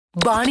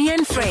Barney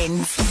and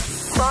Friends.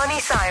 Barney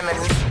Simon.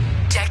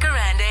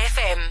 Jacaranda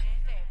FM.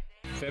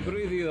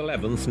 February the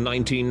 11th,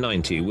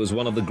 1990 was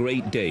one of the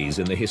great days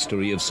in the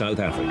history of South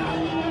Africa.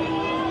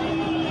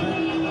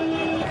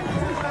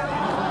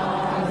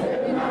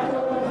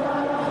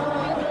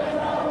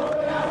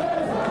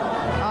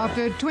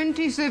 After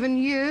 27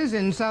 years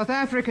in South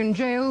African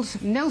jails,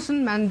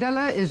 Nelson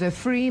Mandela is a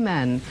free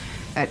man.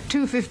 At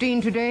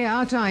 2:15 today,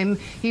 our time,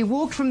 he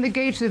walked from the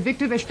gates of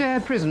Victor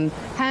Verster prison,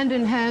 hand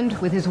in hand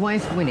with his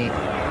wife, Winnie.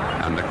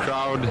 And the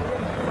crowd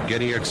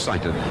getting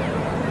excited.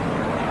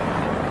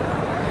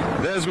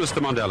 There's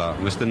Mr. Mandela,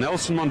 Mr.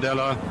 Nelson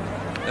Mandela,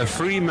 a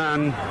free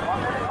man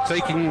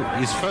taking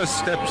his first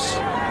steps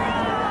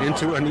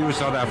into a new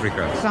South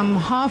Africa. Some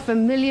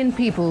 500,000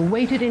 people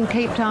waited in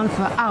Cape Town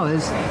for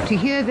hours to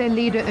hear their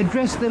leader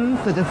address them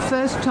for the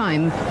first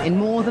time in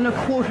more than a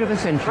quarter of a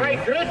century.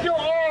 I greet you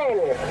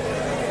all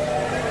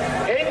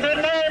in the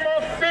name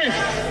of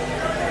peace.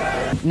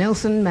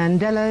 Nelson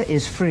Mandela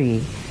is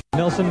free.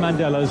 Nelson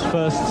Mandela's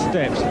first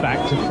steps back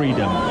to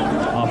freedom.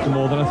 After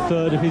more than a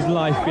third of his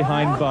life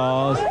behind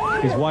bars,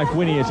 his wife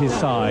Winnie at his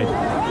side,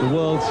 the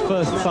world's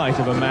first sight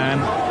of a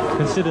man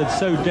considered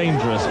so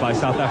dangerous by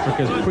South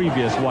Africa's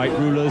previous white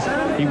rulers,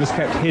 he was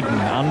kept hidden,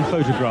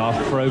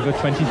 unphotographed for over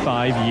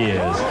 25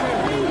 years.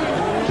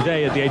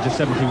 Today, at the age of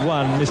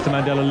 71, Mr.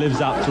 Mandela lives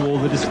up to all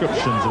the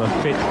descriptions of a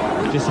fit,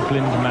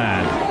 disciplined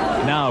man.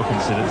 Now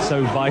considered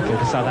so vital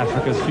to South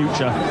Africa's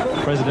future,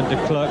 President de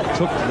Klerk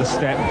took the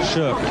step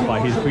shirked by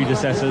his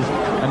predecessors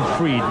and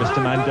freed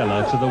Mr.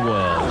 Mandela to the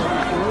world.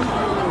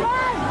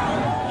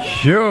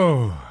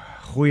 Sjoe,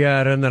 goeie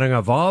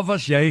herinneringe. Waar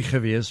was jy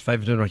gewees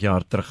 25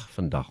 jaar terug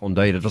vandag?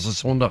 Onthou, dit was 'n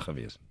Sondag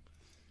gewees.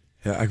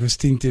 Ja, ek was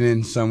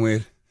 10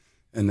 somewhere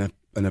in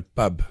 'n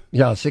pub.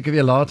 Ja, seker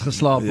weer laat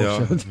geslaap Ja,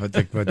 of so.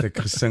 wat ek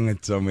gesing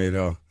het somewhere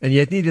daar. En jy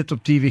het nie dit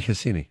op TV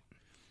gesien nie.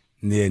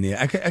 Nee,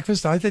 ek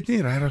was daai tyd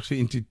nie regtig so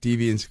into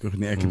TV en so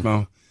nie. Ek het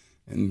maar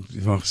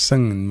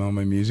gesing en maar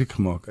my musiek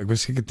gemaak. Ek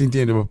was seker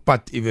 10 op 'n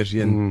pad iewers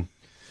heen.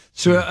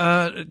 So,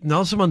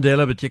 Nelson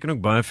Mandela beteken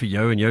ook baie vir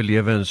jou en jou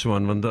lewe en so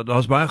aan, want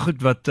daar's baie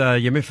goed wat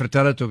jy my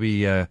vertel het op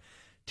die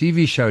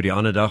TV-show die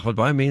ander dag, wat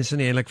baie mense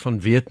nie eintlik van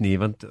weet nie,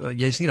 want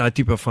jy's nie daai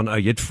tipe van,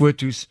 jy het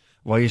foto's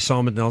waar jy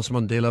saam met Nelson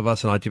Mandela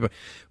was en daai tipe,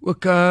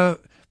 ook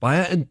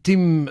baie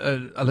intiem,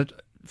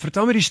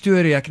 vertel my die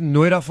storie, ek het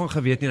nooit daarvan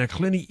geweet nie, en ek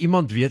glo nie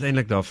iemand weet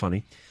eintlik daarvan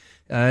nie.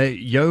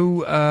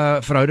 Jou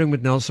verhouding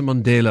met Nelson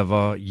Mandela,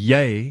 waar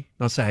jy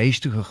na sy huis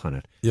toe gegaan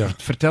het. Ja.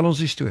 Vertel ons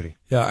die storie.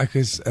 Ja, ek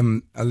is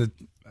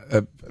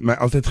my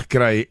altyd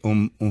gekry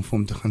om vir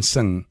hom te gaan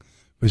sing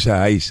by sy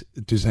huis,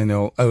 toe sy nou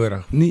al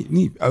ouerig,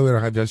 nie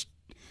ouerig, hy was,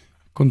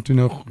 kon toe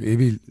nog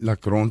heavy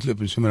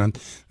rondloop en so, maar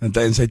dan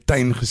hy in sy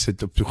tuin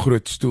gesit op so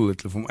groot stoel,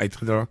 het hulle vir hom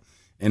uitgedra,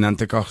 en dan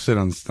te agter,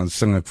 dan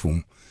sing ek vir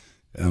hom,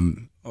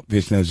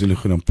 wees nou Zulu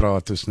genoem,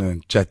 praat ons nou,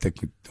 en chat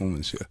ek met hom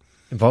en so.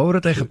 En waaroor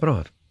het hy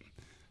gepraat?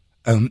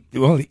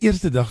 Wel, die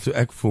eerste dag toe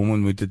ek vir hom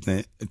ontmoet het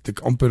ek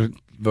amper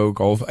wou ek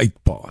half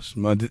uitpaas,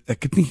 maar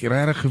ek het nie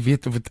regtig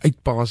geweet of het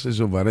uitpaas is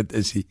of wat het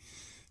is nie.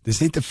 Dis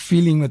net 'n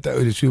feeling wat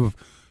ou,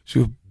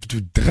 so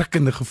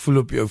drukkende gevoel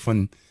op jou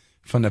van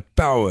 'n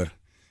power.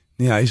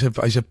 Nee, hy's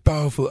 'n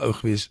powerful ou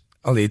gewees,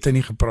 al het hy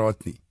nie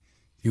gepraat nie.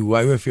 Hoe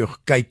hy vir jou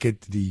gekyk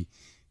het, hy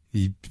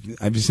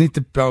was net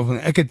 'n powerful,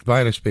 ek het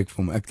baie respek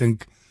vir hom. Ek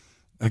dink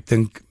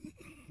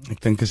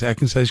as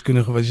ek in sy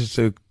skoene gewees het,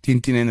 so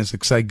 10 en as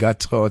ek sy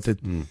guts gehad het,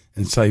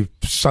 en sy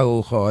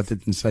soul gehad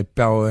het, en sy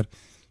power,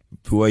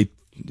 hoe hy,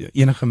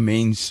 enige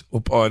mens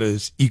op aarde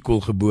is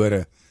equal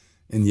gebore,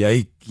 en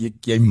jy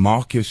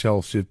maak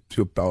jouself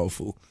so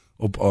powerful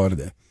op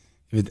aarde.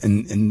 Jy weet,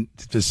 en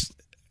dit is,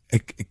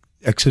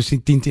 ek sou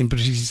sê 10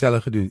 presies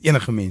dieselfde gedoen,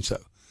 enige mens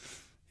sou.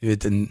 Jy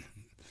weet, en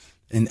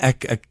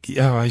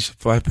hy is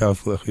baie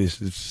powerful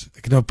geweest.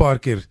 Ek het nou 'n paar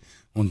keer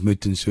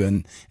ontmoet en so,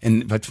 en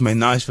wat vir my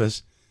nice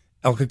was,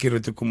 elke keer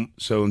wat ek hom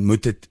sou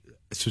ontmoet het,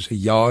 soos 'n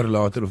jaar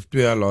later of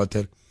 2 jaar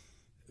later,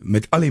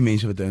 met al die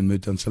mense wat hy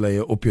ontmoet, dan sal hy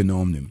op jou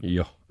naam noem.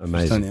 Ja,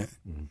 amazing.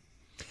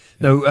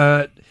 Nou,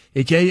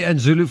 het jy in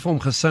Zulu vir hom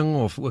gesing,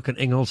 of ook in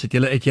Engels?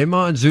 Het jy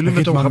maar in Zulu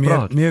met hom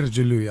gepraat? Meer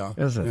Zulu, ja.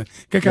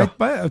 Kyk, hy het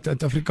baie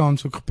uit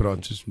Afrikaans ook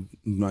gepraat, soos met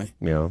my.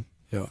 Ja.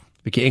 Ja.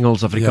 Bietjie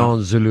Engels,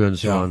 Afrikaans, Zulu en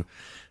so aan.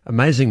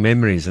 Amazing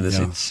memories, en dis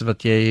iets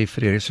wat jy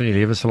vir die res van jou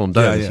lewe sal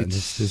onthou. Ja,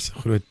 dis 'n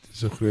groot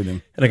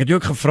ding. En ek het jou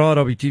ook gevra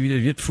daar op die TV,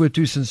 jy weet,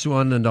 foto's en so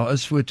aan, en daar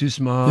is foto's,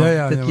 maar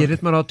jy het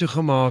dit maar daartoe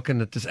gemaak, en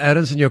dit is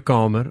ergens in jou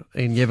kamer,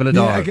 en jy wil dit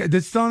daar. Nee,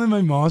 dit staan in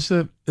my ma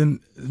se,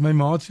 my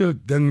ma het so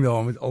ding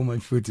daar met al my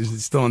foto's,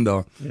 dit staan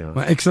daar. Ja.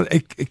 Maar ek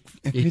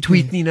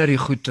tweet nie na die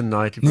goed en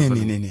daai tipe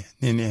van.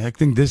 Nee, ek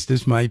dink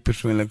dis my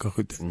persoonlike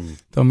goed.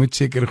 Daar moet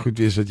seker goed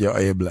wees wat jou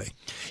eie bly.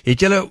 Het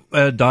julle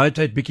daai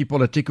tyd bietjie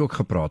politiek ook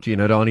gepraat, jy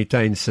nou daar in die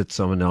tuin sit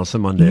saam met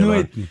Nelson Mandela?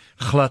 Nooit nie.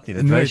 Glad nie,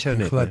 dit wys jou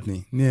net. Glad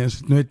nie. Nee, ons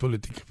het nooit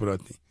politiek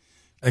gepraat nie.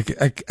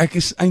 Ek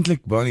is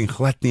eintlik baie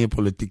glad nie 'n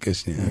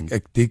politikus nie.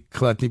 Ek dik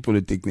glad nie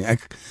politiek nie.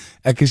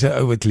 Ek is 'n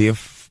ou wat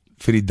leef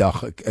vir die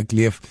dag. Ek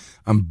leef,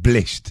 I'm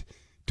blessed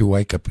to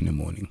wake up in the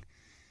morning.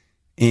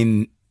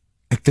 En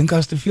ek dink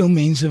as te veel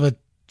mense wat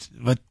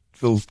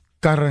wil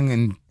karring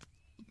en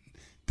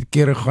te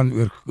kere gaan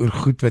oor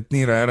goed wat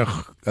nie regtig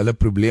hulle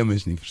probleem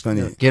is nie, verstaan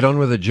jy? Get on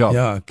with the job.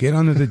 Ja, get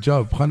on with the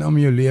job, gaan aan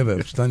met jou lewe,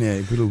 verstaan jy?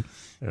 Ek bedoel,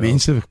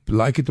 mense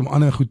like dit om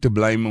ander goed te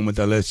blame omdat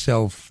hulle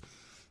self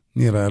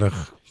nie regtig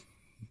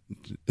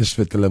is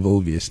wat hulle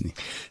wil wees nie.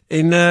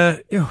 En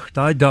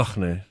daai dag,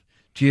 nee,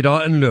 toe jy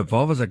daar inloop,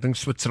 waar was ek dink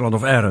Switserland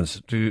of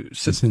ergens, toe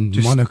sit in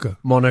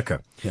Monaco.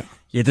 Ja.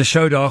 Jy het 'n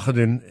show daar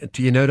gedoen,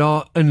 toe jy nou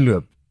daar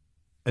inloop,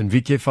 en wie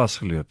het jy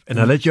vasgeloop, en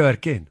hulle het jou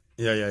herken.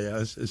 Ja,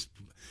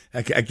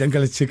 ek dink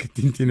hulle het seker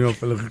 10 teenoor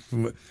vir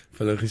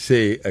hulle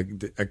gesê,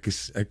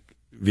 ek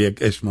wie ek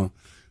is, maar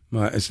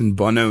is in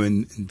Bono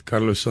en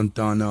Carlos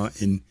Santana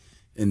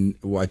en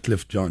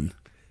Wycliffe John.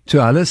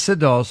 Toe hulle sit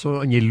daar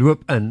so, en jy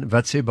loop in,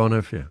 wat sê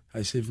Bono vir jou?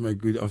 I say for my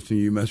good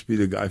afternoon, you must be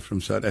the guy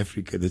from South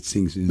Africa that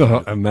sings in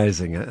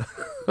amazing, hè?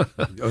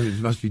 Oh,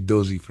 it must be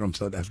Dozy from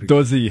South Africa.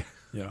 Dozy.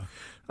 Ja.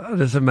 Oh,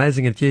 dat is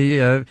amazing, het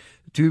jy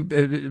toe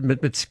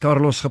met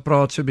Carlos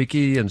gepraat so 'n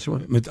bietjie en so?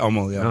 Met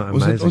almal, ja.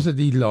 Ons het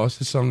die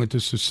laaste sang het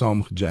ons so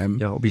saam gejam.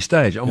 Ja, op die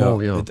stage,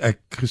 almal, ja. Het ek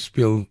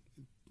gespeel,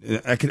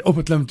 ek het op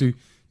het klim toe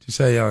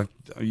sê, ja,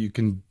 you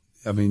can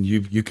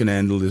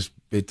handle this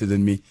better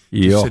than me.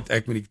 Ja. Toe sit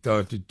ek met die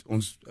gitaar, toe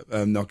ons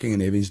Knocking on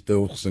Heaven's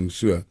Door gesing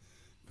so,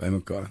 by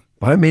mekaar.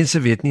 Baie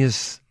mense weet nie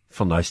eens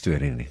van daai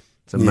storie nie.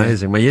 It's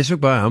amazing, maar jy's ook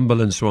baie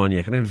humble en so aan,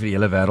 jy gaan nie vir die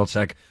hele wêreld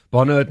sê,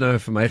 Bono het nou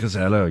vir my gesê,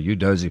 hello, you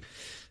Dozy.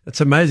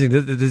 It's amazing,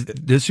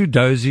 dis hoe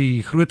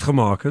Dozy groot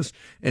gemaak is,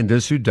 en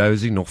dis hoe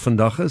Dozy nog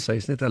vandag is, hy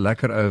is net 'n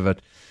lekker ou wat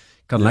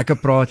kan lekker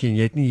praat, en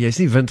jy's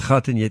nie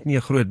windgat, en jy het nie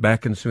 'n groot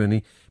bek en so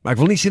nie, maar ek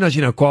wil nie sien as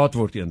jy nou kwaad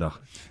word eendag.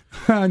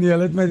 Nee,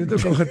 hulle het my dit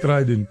ook al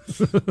getraai doen.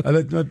 Hulle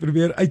het my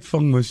probeer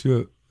uitvang, maar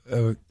so,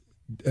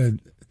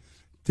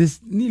 dis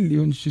nie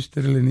Leon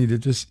Schuster hulle nie,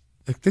 dit was,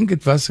 ek dink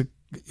het was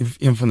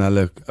een van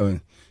hulle,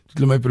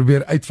 hulle my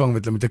probeer uitvang,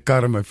 met hulle met 'n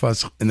kar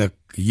in 'n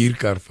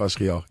huurkar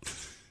vasgejaag.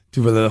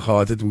 Toe wil hulle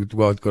gehad het, om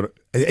kwaad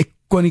ek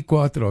kon nie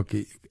kwaad raak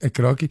nie, ek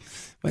raak nie,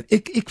 maar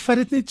ek vat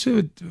dit net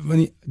so,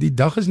 want die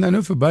dag is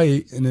nou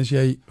verby, en as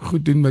jy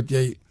goed doen wat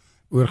jy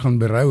oor gaan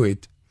berou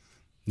het,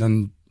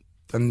 dan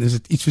is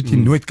dit iets wat jy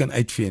nooit kan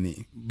uitvee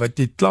nie. Wat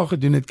jy klaar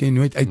gedoen het, kan jy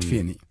nooit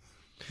uitvee nie.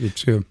 Weet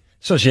so.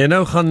 So as jy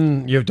nou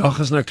gaan, jou dag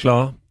is nou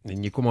klaar,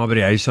 en jy kom maar by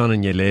die huis aan,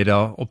 en jy lê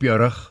daar op jou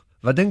rug,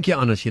 wat dink jy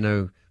aan as jy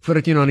nou,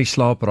 voordat jy nou aan die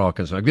slaap raak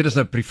en so, ek weet dit is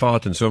nou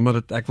privaat en so, maar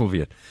dit ek wil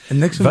weet. En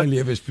niks van my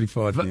lewe is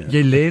privaat nie.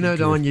 Jy lê nou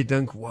daar en jy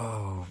dink,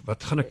 wow,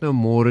 wat gaan ek nou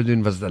môre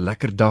doen, was dit 'n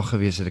lekker dag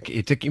gewees,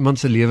 het ek iemand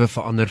se lewe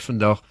verander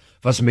vandag,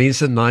 was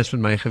mense nice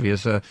met my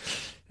gewees,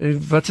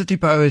 wat se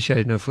tipe ou is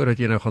jy nou, voordat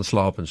jy nou gaan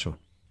slaap en so?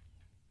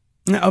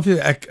 Nee,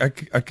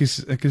 ek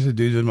is 'n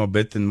dude wat maar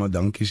bid en maar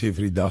dankie sê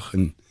vir die dag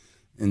en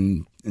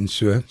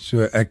so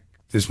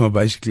dis maar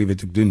basically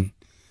wat ek doen,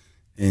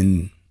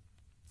 en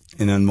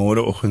dan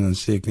môreoggend dan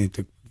sê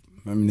ek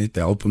net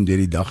help om deur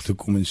die dag te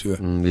kom en so.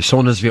 Die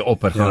son is weer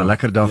op, gaan 'n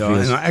lekker dag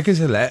wees.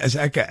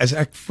 Ja, as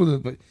ek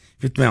voel,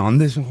 weet my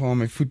hande is nogal,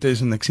 my voete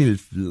is, en ek sien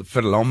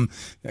verlam,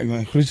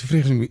 my grootste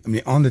vrees is om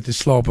die aande te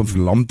slaap en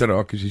verlam te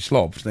raak as jy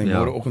slaap, verstaan jy,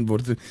 môreoggend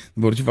word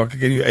jy wakker,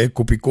 kan jy eie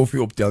koppie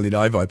koffie optel, die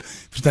vibe,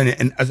 verstaan jy,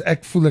 en as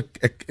ek voel,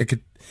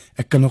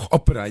 ek kan nog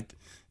operate,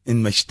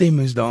 en my stem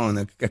is daar,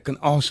 en ek kan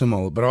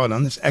asemhaal,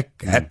 dan is ek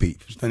happy,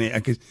 verstaan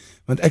jy,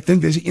 want ek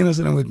dink dis die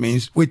enigste ding wat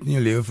mens ooit in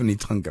jou lewe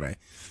verniet gaan kry,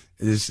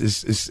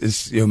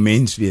 is jou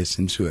mens wees,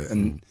 en so,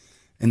 en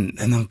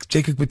dan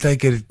check ek baie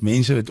keer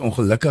mense wat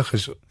ongelukkig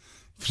is,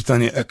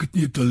 verstaan jy, ek het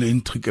nie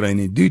talent gekry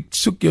nie, dude,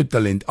 soek jou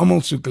talent,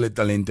 almal soek hulle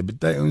talente,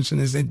 baie ons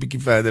is net bietjie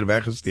verder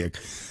weggesteek,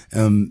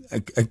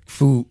 ek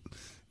voel,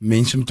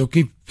 mense moet ook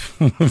nie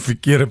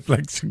verkeerde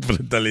plek soek vir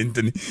hulle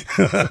talente nie,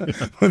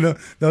 want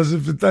daar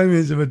is baie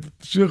mense wat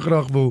so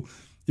graag wil,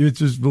 jy weet,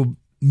 soos wil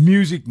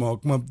music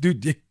maak, maar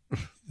dude, jy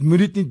moet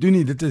dit nie doen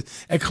nie,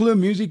 ek glo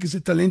music is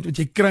 'n talent wat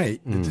jy kry,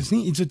 dit is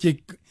nie iets wat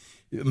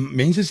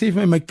mense sê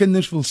vir my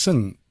kinders wil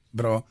sing,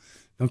 dan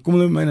kom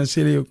hulle by my en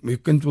sê hulle, jou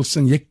kind wil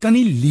sing, jy kan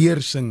nie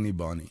leer sing nie,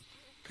 Bani,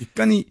 jy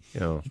kan nie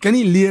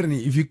leer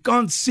nie, if you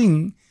can't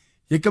sing,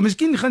 jy kan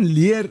miskien gaan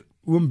leer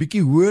hoe om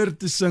bietjie hoër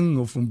te sing,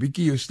 of om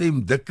bietjie jou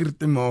stem dikker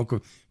te maak,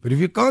 but if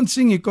you can't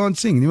sing,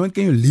 niemand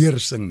kan jou leer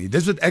sing nie,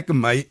 dis wat ek in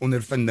my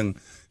ondervinding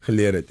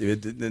geleer het, jy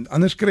weet,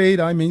 anders kry jy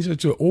die mense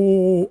wat so,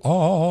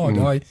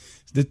 die,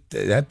 dit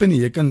happen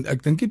nie, ek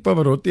dink die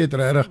Pavarotti het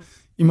regtig,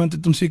 iemand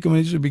het hom seker maar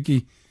net so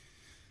bietjie,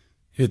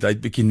 jy weet, hy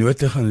het bietjie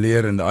note gaan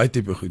leer en daai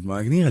tipe goed,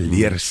 maar ek nie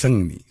geleer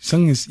sing nie.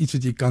 Sing is iets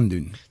wat jy kan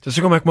doen. Dis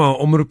hoekom ek maar 'n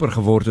omroeper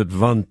geword het,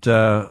 want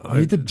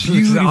jy het 'n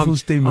beautiful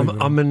stem.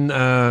 I'm an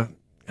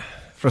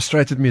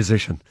frustrated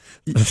musician.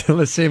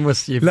 Hulle sê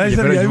mos jy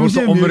moes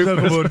 'n omroeper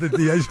geword het,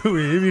 jy sou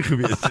heavy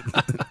gewees het.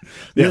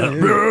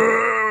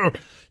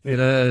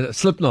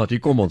 Slipknot, hier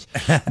kom ons.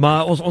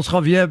 Maar ons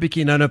gaan weer 'n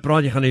bietjie nou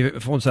praat, jy gaan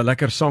vir ons 'n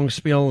lekker song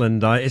speel, en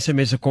daai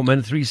SMS'e kom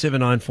in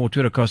 37942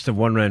 at a cost of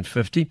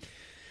R1.50.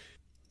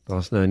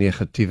 Daar's nou 'n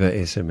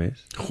negatiewe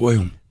SMS. Gooi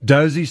hom.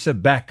 Dozy se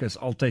bek is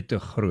altyd te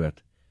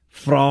groot.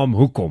 Vra hom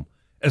hoekom.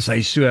 Is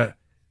hy so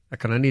Ek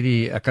kan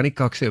nie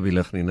kak sê op die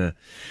lig nie, nee.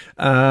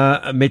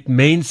 Met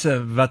mense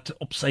wat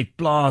op sy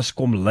plaas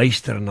kom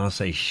luister na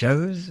sy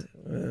shows.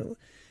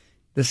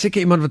 Dis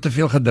seker iemand wat te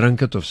veel gedrink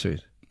het of so.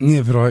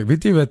 Nee, vraag,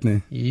 weet jy wat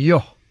nie?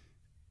 Ja.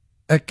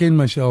 Ek ken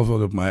myself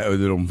al op my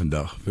ouderdom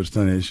vandag,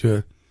 verstaan jy?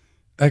 So,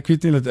 ek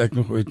weet nie dat ek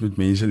nog ooit met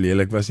mense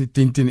lelik was nie,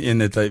 10-1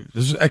 het hy,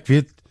 dus ek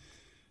weet,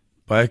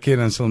 baie keer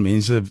dan sal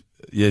mense,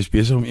 jy is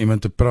besig om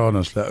iemand te praat,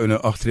 dan sal ou nou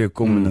agter jou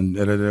kom, en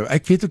dan,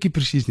 ek weet ook nie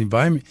presies nie,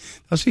 baie,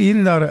 as hier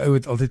en daar 'n ou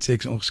wat altyd sê ek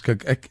is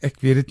ongeskik, ek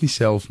weet dit nie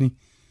self nie,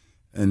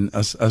 en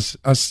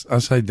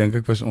as hy dink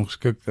ek was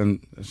ongeskik, dan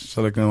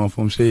sal ek nou maar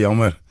vir hom sê,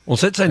 jammer.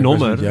 Ons het sy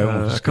nommer,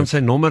 ek kan sy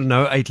nommer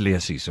nou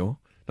uitlees hierso.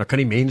 Dan kan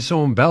die mense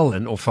hom bel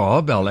en of vir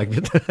haar bel, ek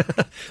weet.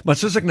 Maar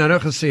soos ek nou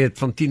gesê het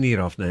van 10 uur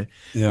af, nee.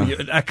 Ja.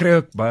 Ek kry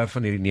ook baie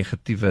van hierdie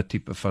negatiewe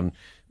tipe van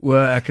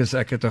ek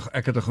het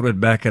 'n groot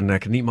bek en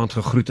ek het niemand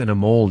gegroet in 'n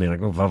mall nie. En ek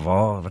dink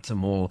wat's 'n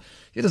mall?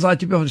 Dit is daai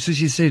tipe van soos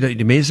jy sê dat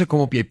die mense kom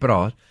op jy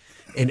praat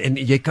en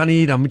jy kan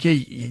nie, dan moet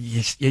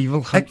jy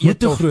wil gaan eet. Ek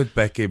moet 'n groot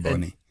bek hê,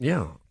 Bonnie.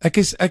 Ja. Ek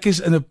is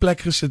in 'n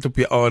plek gesit op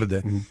die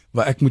aarde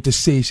waar ek moet 'n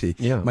sê.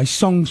 Ja. My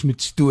songs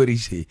moet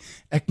stories hê.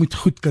 Ek moet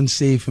goed kan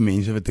sê vir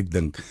mense wat ek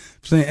dink.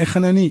 Ek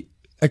gaan nou nie,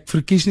 ek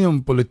verkies nie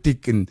om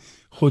politiek en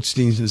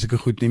godsdienst en sulke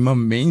goed nie, maar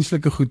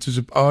menslike goed soos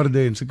op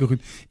aarde en sulke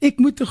goed. Ek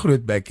moet 'n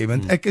groot bek hê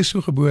want ek is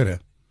so gebore.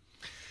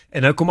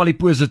 En nou kom al die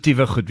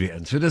positiewe goed weer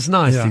in. So dis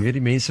nice, Ja. jy weet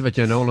die mense wat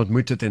jy nou al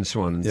ontmoet het en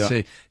so aan. En Ja.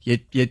 sê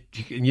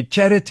jy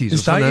charities.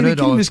 Is daai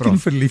enetjie miskien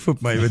verlief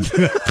op my?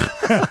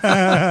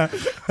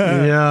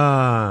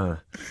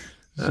 Ja.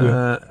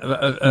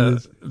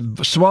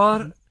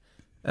 Swaar.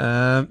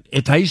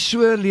 Het hy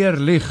so leer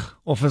lieg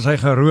of is hy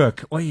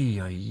gerook?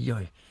 Oei.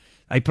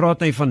 Hy praat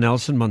net van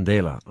Nelson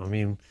Mandela. I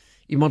mean,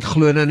 iemand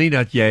glo nou nie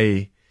dat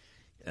jy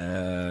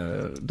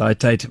daai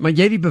tyd, maar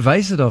jy het die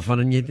bewyse daarvan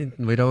en jy het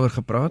nooit daaroor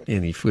gepraat nie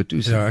in die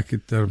foto's. Ja, ek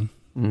het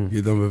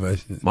jy dan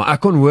bewys nie. Maar ek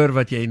kon hoor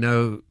wat jy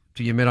nou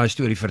toe jy met daai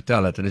storie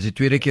vertel het en dis die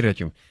tweede keer dat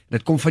jy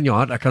dit kom van jou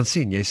hart. Ek kan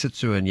sien jy sit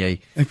so en jy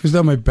Ek was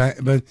daar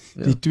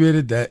die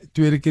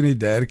tweede keer en die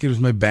derde keer was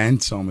my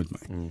band saam met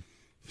my.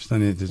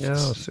 Verstaan jy? Ja,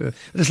 so.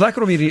 Dit is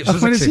lekker om hierdie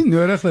Ag, maar dit is nie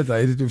nodig dat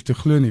hy dit hoef te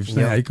glo nie,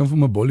 verstaan jy? Hy kan vir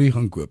my bollie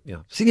gaan koop.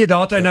 Ja. Sien jy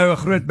daar het hy nou 'n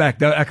groot bek.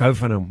 Nou ek hou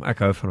van hom.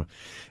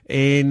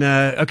 En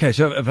okay,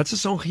 so wat se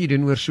song gaan jy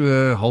doen oor so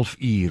 'n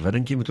halfuur? Wat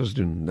dink jy moet ons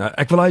doen? Nou,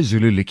 ek wil daai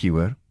Zulu liedjie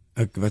hoor.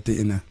 Wat die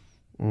ene?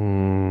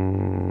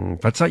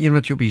 Wat sou een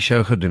wat jy op die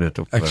show gedoen het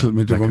op? Ek sal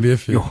met hom weer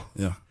vir.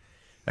 Ja.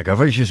 Ek hou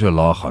van jy so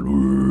laag gaan.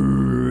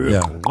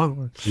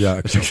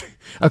 Ja.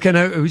 Okay,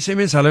 nou hoe sê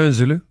mense hallo in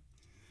Zulu?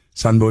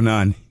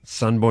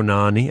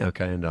 Sanbonani,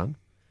 okay, en dan?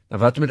 Nou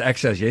wat met ek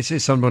sê as jy sê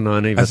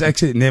Sanbonani? As ek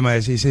sê nee, maar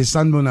as jy sê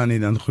Sanbonani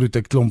dan groet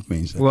ek klomp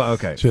mense.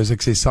 Okay. So as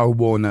ek sê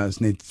Sawubona is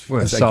net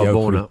as ek jou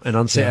groet. En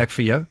dan sê ek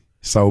vir jou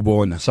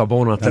Sawubona.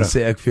 Dan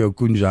sê ek vir jou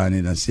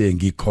Kunjani, dan sê ek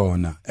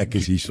Gikona. Ek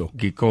is hierso.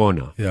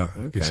 Gikona. Ja,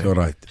 ek is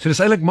alright. So dis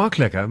eintlik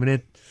maklik, hè,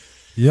 net.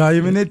 Ja,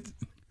 jy moet net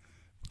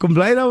kom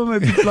bly daar by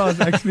my plaas,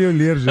 ek sal jou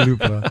leer Zulu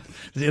praat.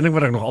 Dis een ding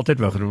wat ek nog altyd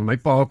wou gedoen. My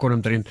pa kon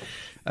omtrent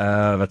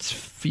wat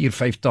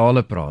 4-5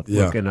 tale praat.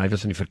 Ja. En hy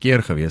was in die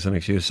verkeer gewees en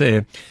ek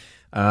sê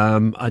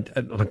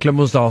dan klim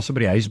ons daar so by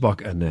die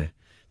huisbak in,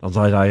 dan is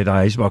daai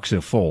huisbak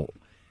so vol.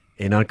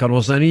 En dan kan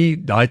ons nou nie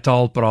daai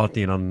taal praat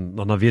nie en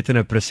dan weet hy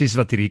nou presies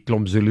wat hierdie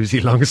klomp Zulus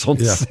hier langs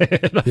ons sê.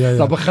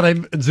 Dan begin hy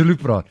in Zulu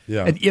praat.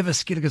 Ja. En ewe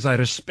skielik is hy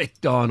respek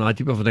daar en daai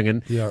tipe van ding.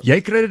 En Ja. jy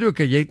kry dit ook,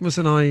 jy het mos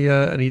in daai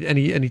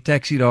in die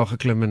taxi daar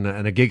geklim en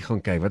 'n gig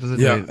gaan kyk. Wat is dit?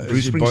 Ja,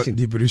 Bruce Springsteen.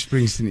 die Bruce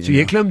Springsteen. So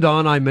jy klim daar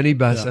in daai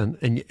minibus en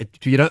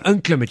toe jy dan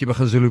inklim het jy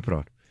begin Zulu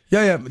praat.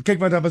 Ja, kyk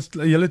maar daar was 'n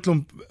hele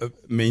klomp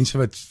mense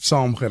wat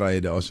saam gery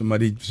het daar, so maar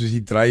soos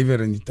die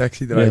drywer en die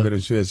taxi drywer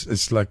en so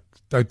is like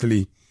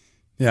totally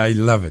I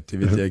love it. Jy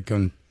weet jy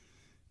kan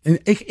en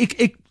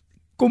ek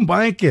kom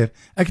baie keer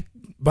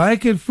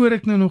voor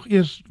ek nou nog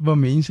eers waar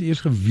mense eers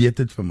geweet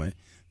het van my.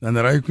 Dan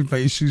ry ek met my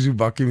Isuzu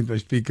bakkie met my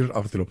speakers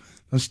agterop.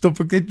 Dan stop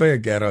ek net by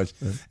 'n garage.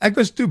 Ek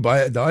was toe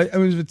baie daai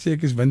ouens wat sê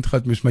ek is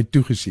windgat moes my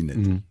toe gesien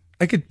het.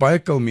 Ek het baie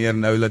kalmeer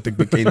nou dat ek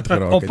bekend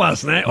geraak het.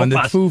 Oppas, né? Want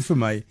Oppas.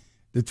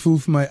 dit voel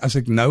vir my as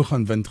ek nou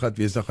gaan windgat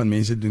wees, dan gaan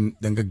mense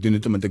dink ek doen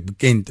dit omdat ek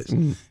bekend is.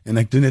 En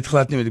ek doen dit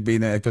glad nie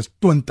want ek was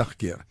 20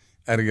 keer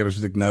erger as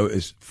wat ek nou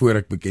is voor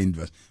ek bekend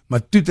was. Maar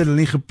toe het hulle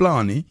nie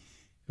geplan nie,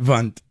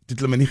 want toe het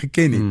hulle my nie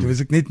geken nie. Toe was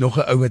ek net nog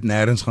 'n ou wat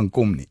nêrens gaan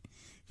kom nie.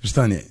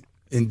 Verstaan jy?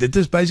 En dit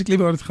is basically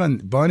waar dit gaan.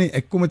 Baie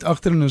ek kom dit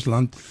agter in ons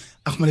land.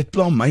 Ag, maar dit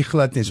pla my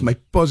glad nie, is my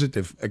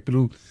positive. Ek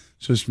bedoel,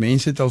 soos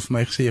mense het al vir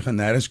my gesê, jy gaan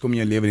nêrens kom in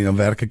jou lewe nie, dan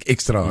werk ek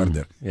ekstra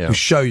harder. To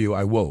show you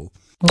I will.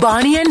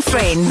 Bonnie and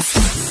Friends.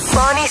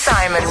 Bonnie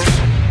Simon.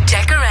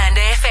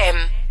 Jacaranda